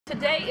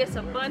Today is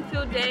a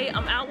fun-filled day.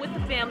 I'm out with the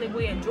family.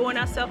 We're enjoying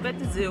ourselves at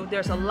the zoo.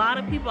 There's a lot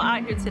of people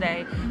out here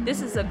today.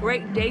 This is a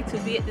great day to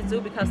be at the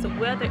zoo because the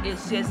weather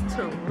is just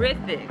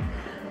terrific.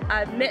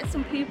 I've met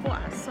some people.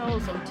 I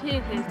sold some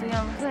tickets, you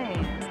know what I'm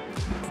saying?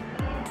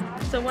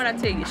 So what I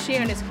tell you,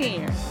 sharing is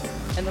caring.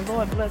 And the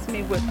Lord blessed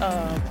me with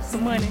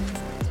some money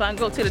so I can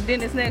go to the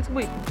dentist next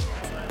week.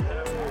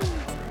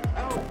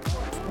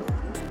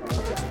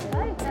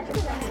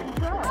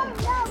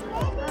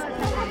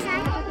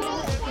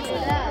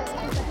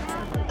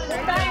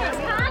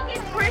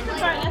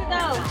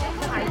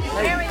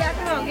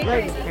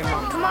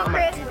 Come on,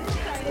 Chris.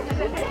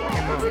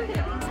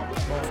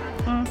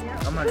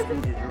 I'm gonna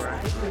feed this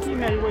right.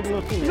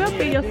 You'll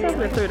feed yourself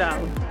with $3.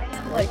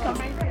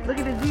 Look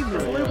at the zebra.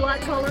 Blue,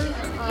 black colors.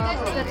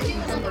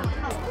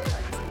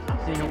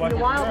 The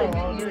wild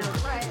one.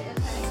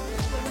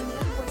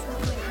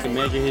 To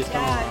measure his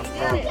tongue.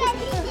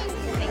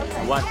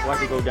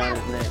 Watch it go down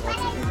his neck. Watch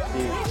it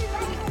see.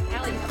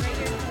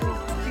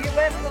 You get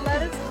ready for the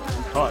lettuce?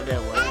 Talk that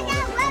way.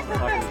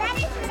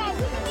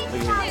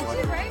 Look at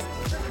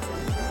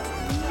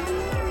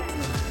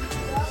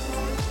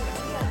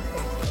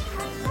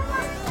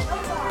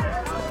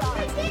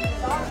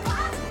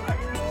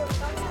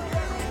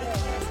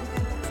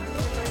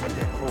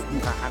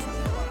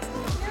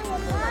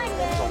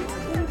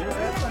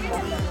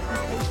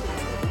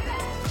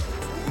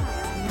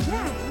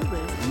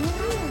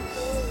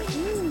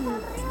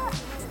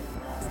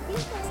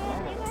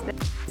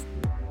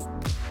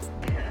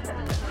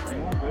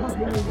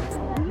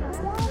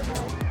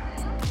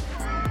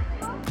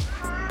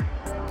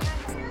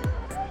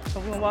So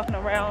we were walking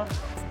around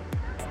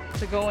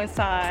to go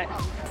inside.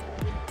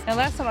 And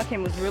last time I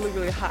came it was really,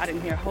 really hot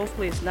in here.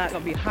 Hopefully it's not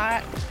gonna be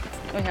hot.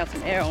 We have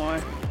some air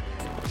on.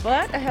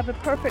 But I have the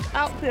perfect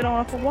outfit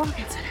on for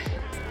walking today.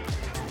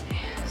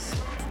 Yes.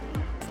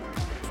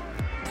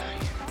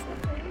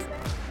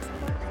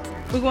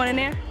 We going in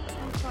there?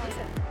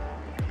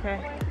 Okay.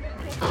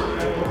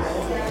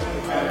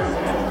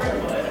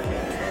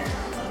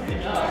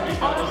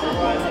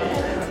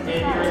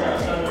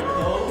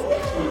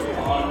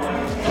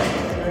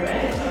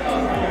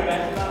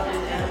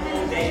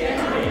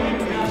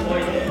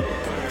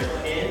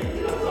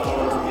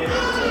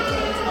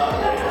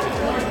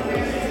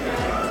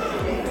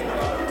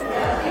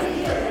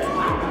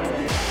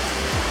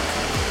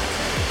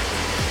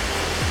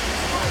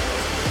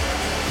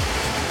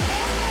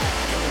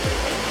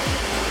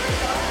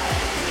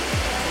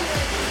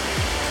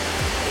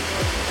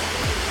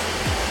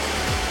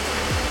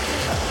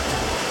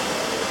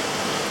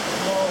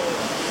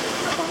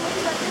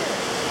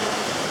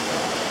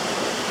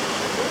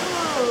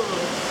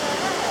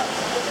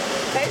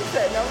 They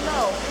said no.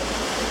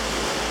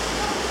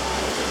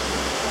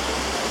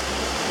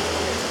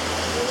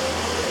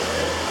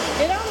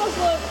 It almost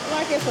looks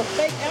like it's a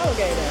fake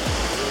alligator.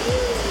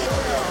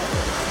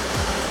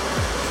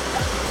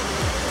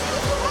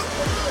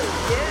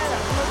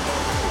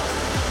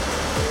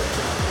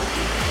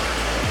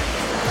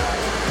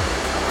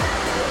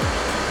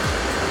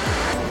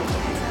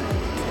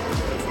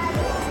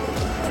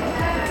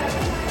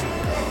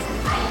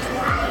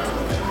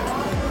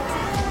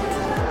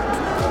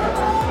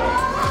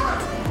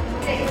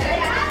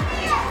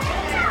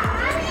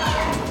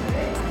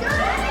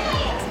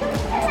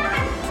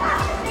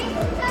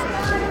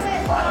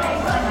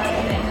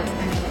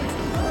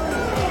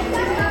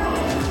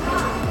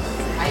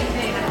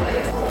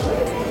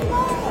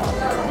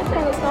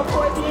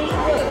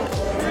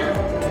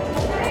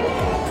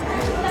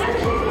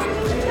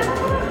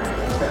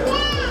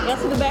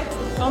 That's the back,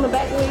 on the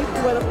back leaf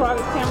where the frog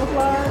is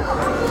camouflaged.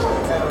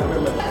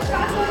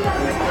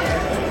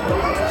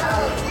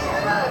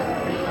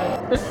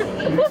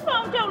 What's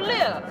wrong with your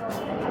lip?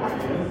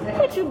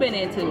 What you been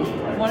into?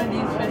 One of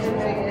these fishes.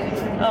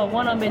 Oh,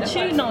 one of them been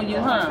cheating on you,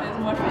 huh?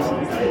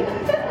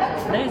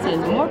 They said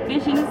there's more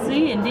fish in the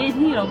sea, and then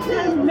he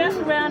don't mess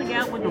around and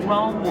got with the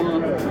wrong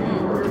one.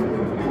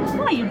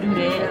 Why you do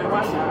that?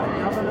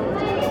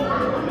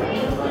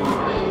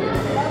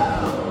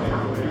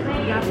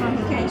 He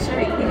can't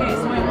shake. He can't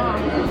swim off.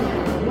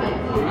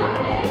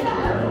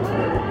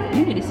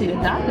 You need to see the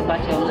doctor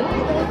about your lip.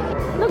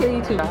 Look at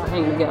these two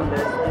hanging together.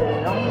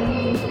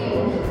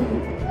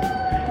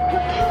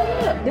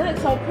 They look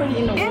so pretty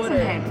in the water. Isn't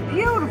that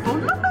beautiful?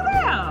 Look at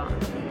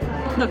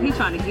that. Look, he's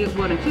trying to get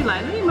with her. She's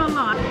like, leave me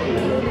alone.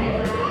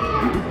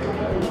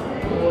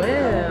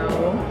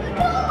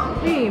 Well,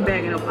 he ain't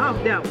backing up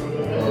off that one.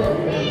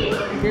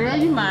 Girl,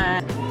 you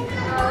mine.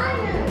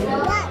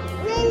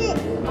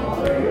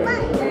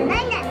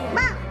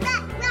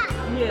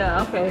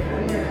 Yeah, okay.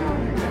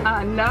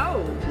 I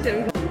know. She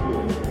said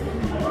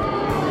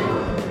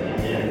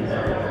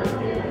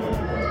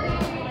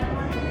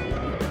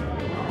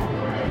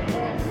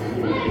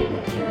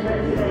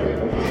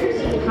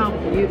how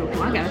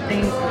beautiful. I got a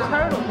thing for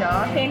turtles,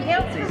 y'all. I can't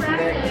help it.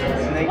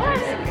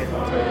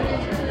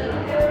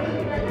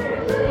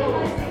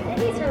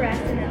 He's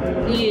harassing him.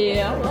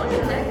 Yeah.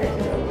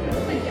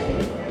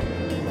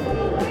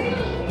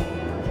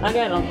 I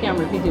got it on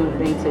camera if you do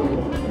anything to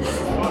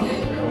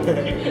you.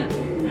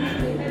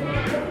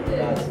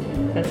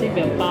 Cause he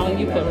been following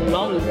you for the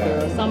longest,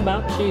 girl. Something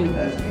about you.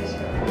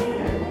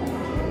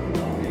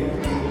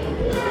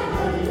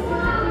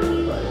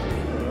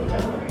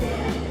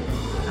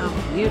 Oh,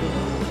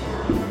 beautiful.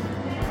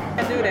 I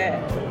do that.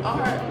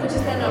 Could you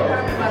stand up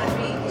apartment by the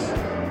beach?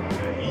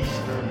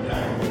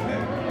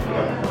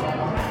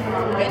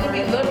 And to be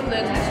little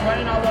legends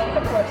running all over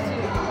the course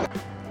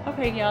too.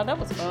 Okay, y'all, that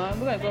was fun.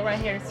 We're gonna go right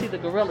here and see the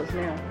gorillas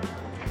now.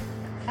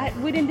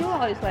 We didn't do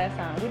all this last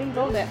time. We didn't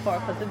go that far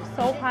because it was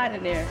so hot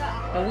in there,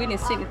 and we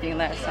didn't see anything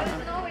last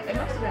time. It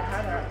must have been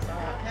hotter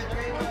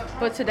outside.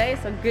 But today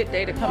is a good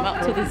day to come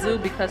out to the zoo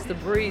because the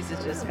breeze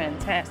is just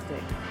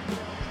fantastic.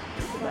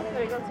 Let's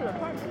go to the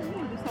park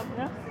and do something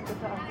else.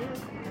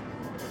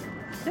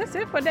 That's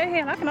it for day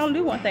hand. I can only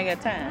do one thing at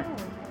a time.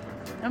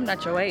 I'm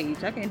not your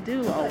age. I can't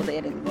do all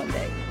that in one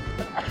day.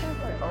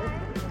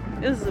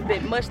 This is a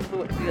bit much to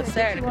be a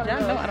Saturday because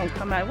y'all know I don't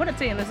come out. What I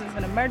tell you, this is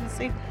an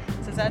emergency.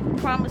 Since I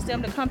promised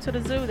them to come to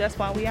the zoo, that's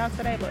why we out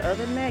today. But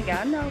other than that,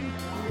 y'all know.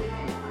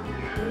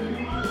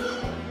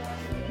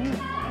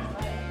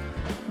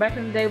 Back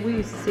in the day, we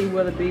used to see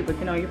Willie B, but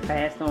you know, you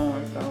passed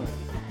on, so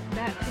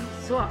that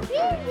sucks. I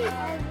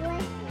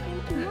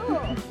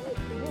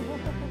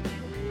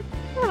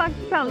feel like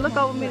you trying to look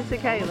over me to see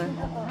Kaylin.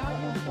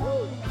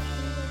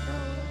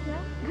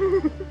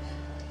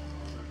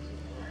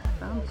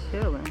 I'm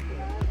chilling.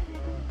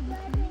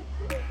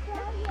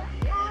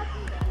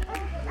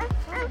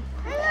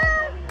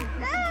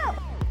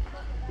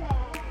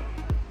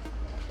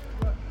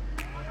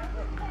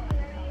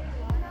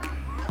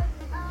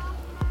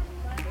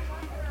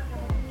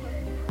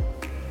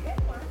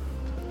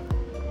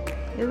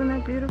 Isn't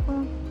that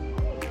beautiful?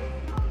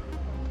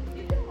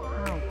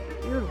 How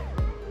beautiful.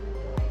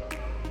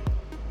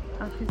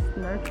 How she's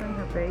nurturing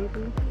her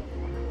baby.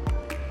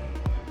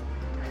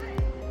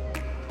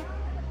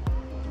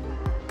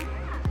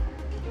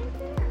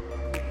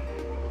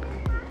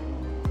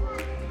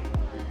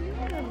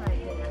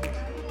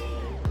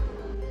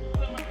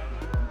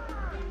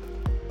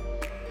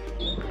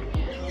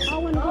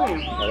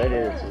 Oh, that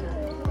is.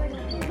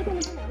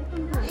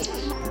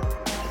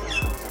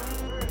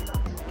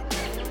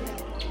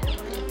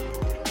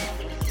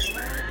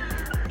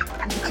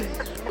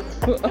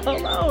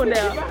 Hold on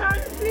now.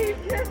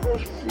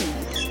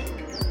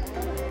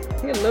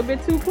 You're a little bit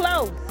too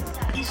close.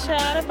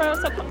 Child, that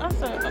bird's so close.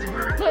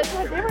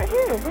 Look, they're right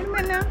here. Wait a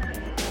minute now.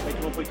 But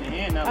you gonna put your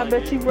hand out. I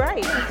bet you're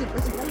right. Hey,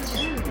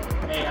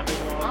 I bet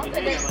you gonna put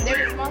your hand like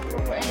They're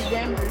responsible for any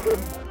damages.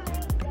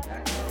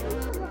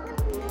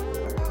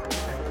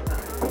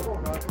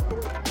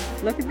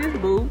 Look at this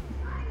booth.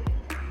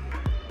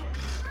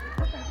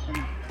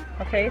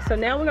 Okay, so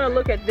now we're gonna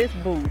look at this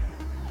booth.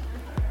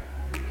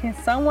 Can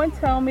someone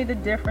tell me the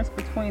difference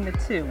between the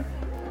two?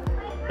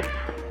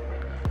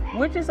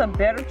 Which is a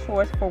better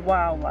choice for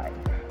wildlife?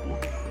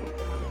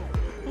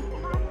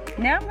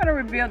 Now I'm gonna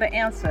reveal the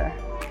answer.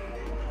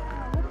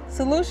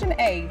 Solution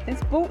A,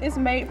 this boot is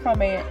made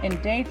from an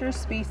endangered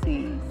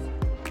species.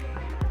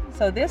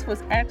 So this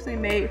was actually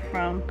made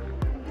from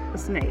a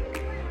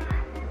snake.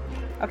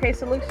 Okay,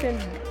 solution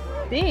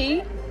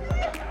B,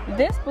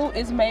 this boot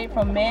is made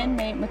from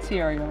man-made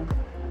material.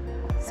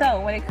 So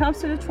when it comes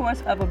to the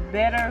choice of a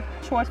better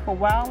choice for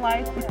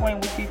wildlife, which one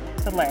would you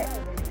select?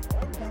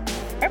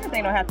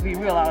 Everything don't have to be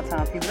real all the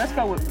time, people. Let's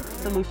go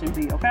with solution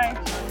B, okay?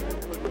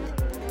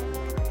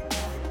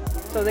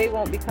 So they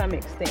won't become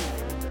extinct.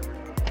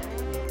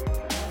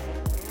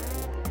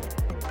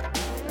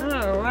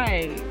 All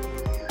right.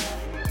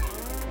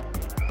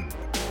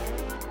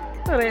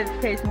 A little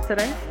education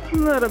today. A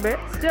little bit,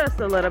 just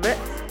a little bit.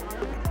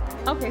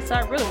 Okay, so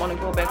I really want to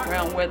go back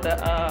around where the,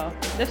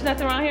 there's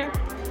nothing around here?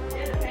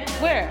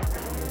 Where?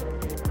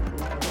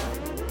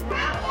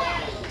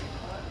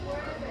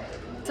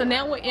 So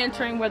now we're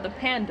entering where the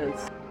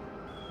pandas.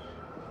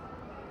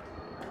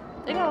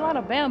 They got a lot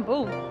of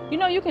bamboo. You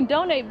know, you can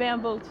donate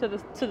bamboo to the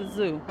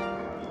zoo.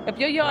 If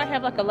your yard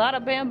have like a lot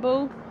of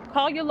bamboo,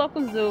 call your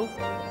local zoo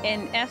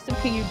and ask them,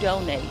 can you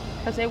donate?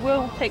 Because they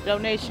will take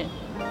donation.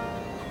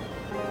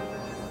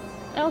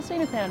 I don't see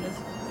any pandas.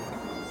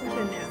 It's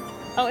in there.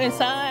 Oh,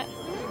 inside?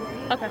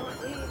 Okay.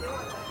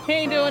 He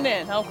ain't doing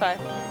that. Okay.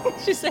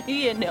 She said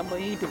he in there, but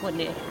he ain't doing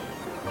that.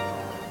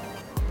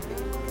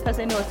 Because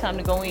they know it's time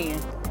to go in.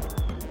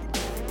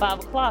 5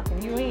 o'clock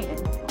and you in.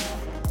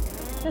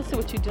 Let's see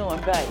what you're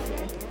doing, baby.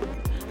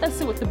 Let's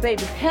see what the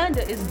baby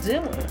panda is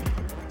doing. I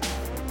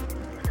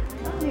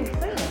don't even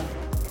see him.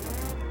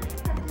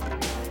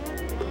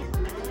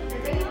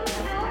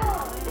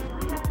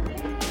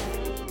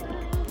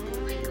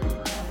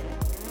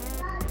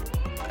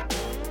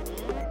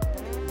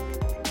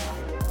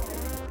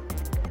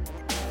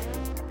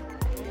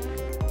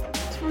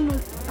 It's from the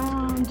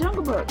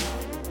Jungle Book.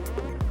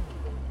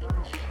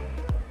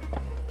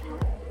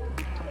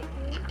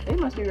 They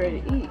must be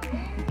ready to eat.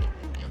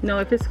 No,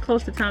 if it's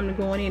close to time to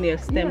going in, they'll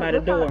stand by the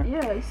door.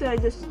 Yeah, you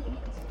said just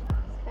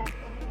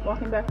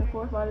walking back and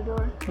forth by the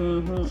door.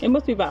 Mm-hmm. It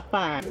must be about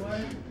 5.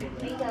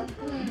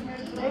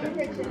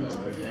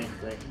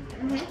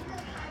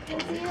 So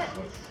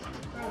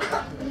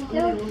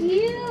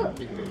cute.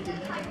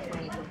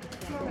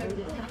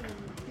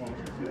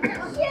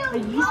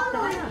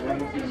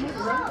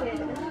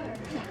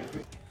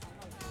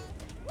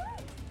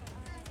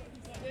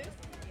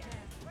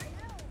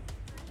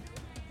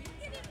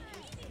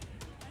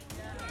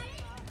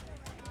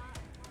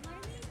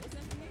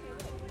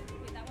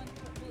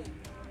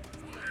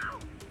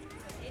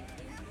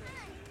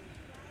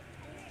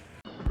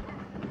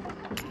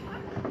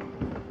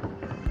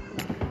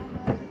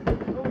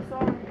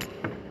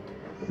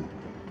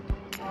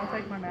 I'll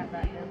take my mat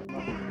back here.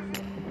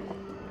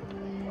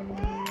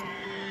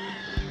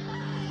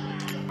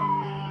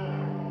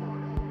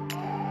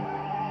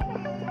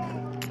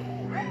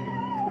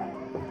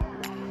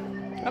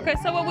 Okay,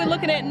 so what we're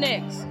looking at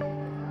next?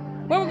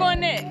 Where we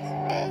going next?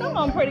 Come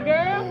on, pretty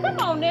girl. Come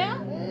on now.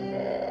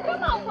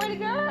 Come on, pretty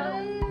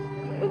girl.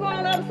 We're going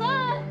on the other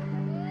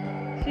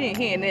side. She ain't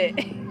hearing that.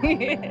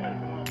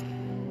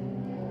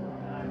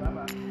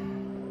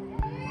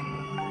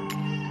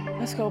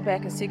 Let's go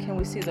back and see, can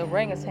we see the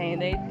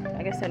orangutan?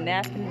 I guess they're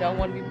napping, don't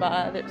want to be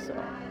bothered. So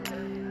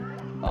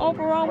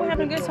overall, we're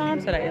having a good time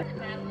today.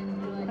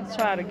 Let's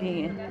try it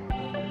again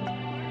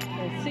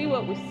and see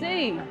what we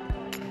see.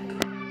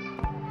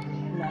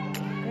 No,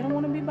 they don't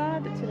want to be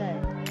bothered today.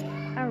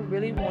 I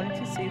really wanted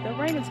to see the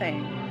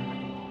orangutan.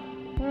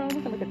 Well,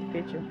 we can look at the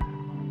picture.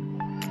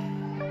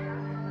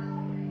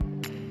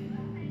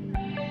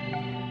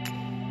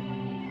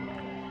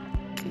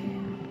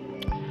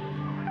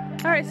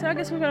 All right, so I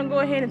guess we're gonna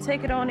go ahead and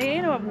take it on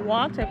in. I've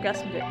walked, I've got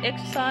some good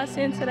exercise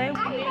in today.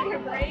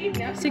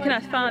 See, can I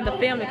find the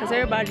family? Because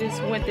everybody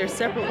just went their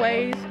separate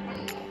ways.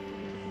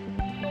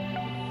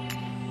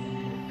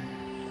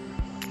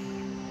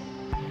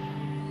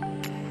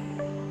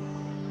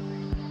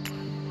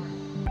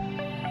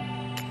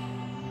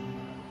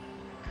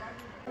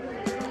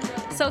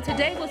 So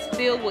today was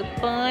filled with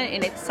fun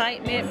and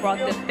excitement. Brought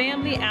the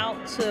family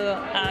out to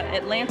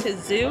Atlanta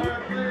Zoo.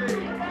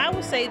 I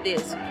will say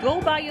this,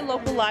 go by your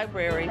local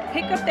library,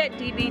 pick up that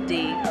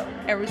DVD,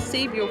 and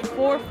receive your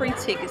 4 free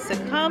tickets to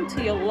come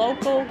to your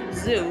local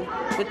zoo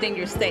within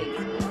your state.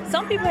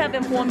 Some people have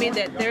informed me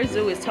that their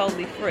zoo is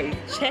totally free.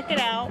 Check it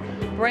out,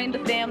 bring the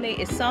family.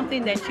 It's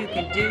something that you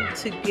can do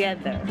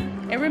together.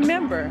 And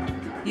remember,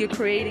 you're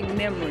creating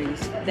memories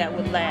that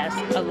would last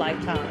a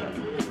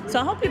lifetime. So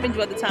I hope you've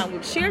enjoyed the time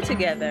we've shared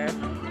together.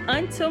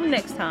 Until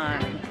next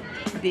time,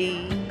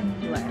 be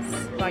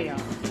blessed. Bye, y'all.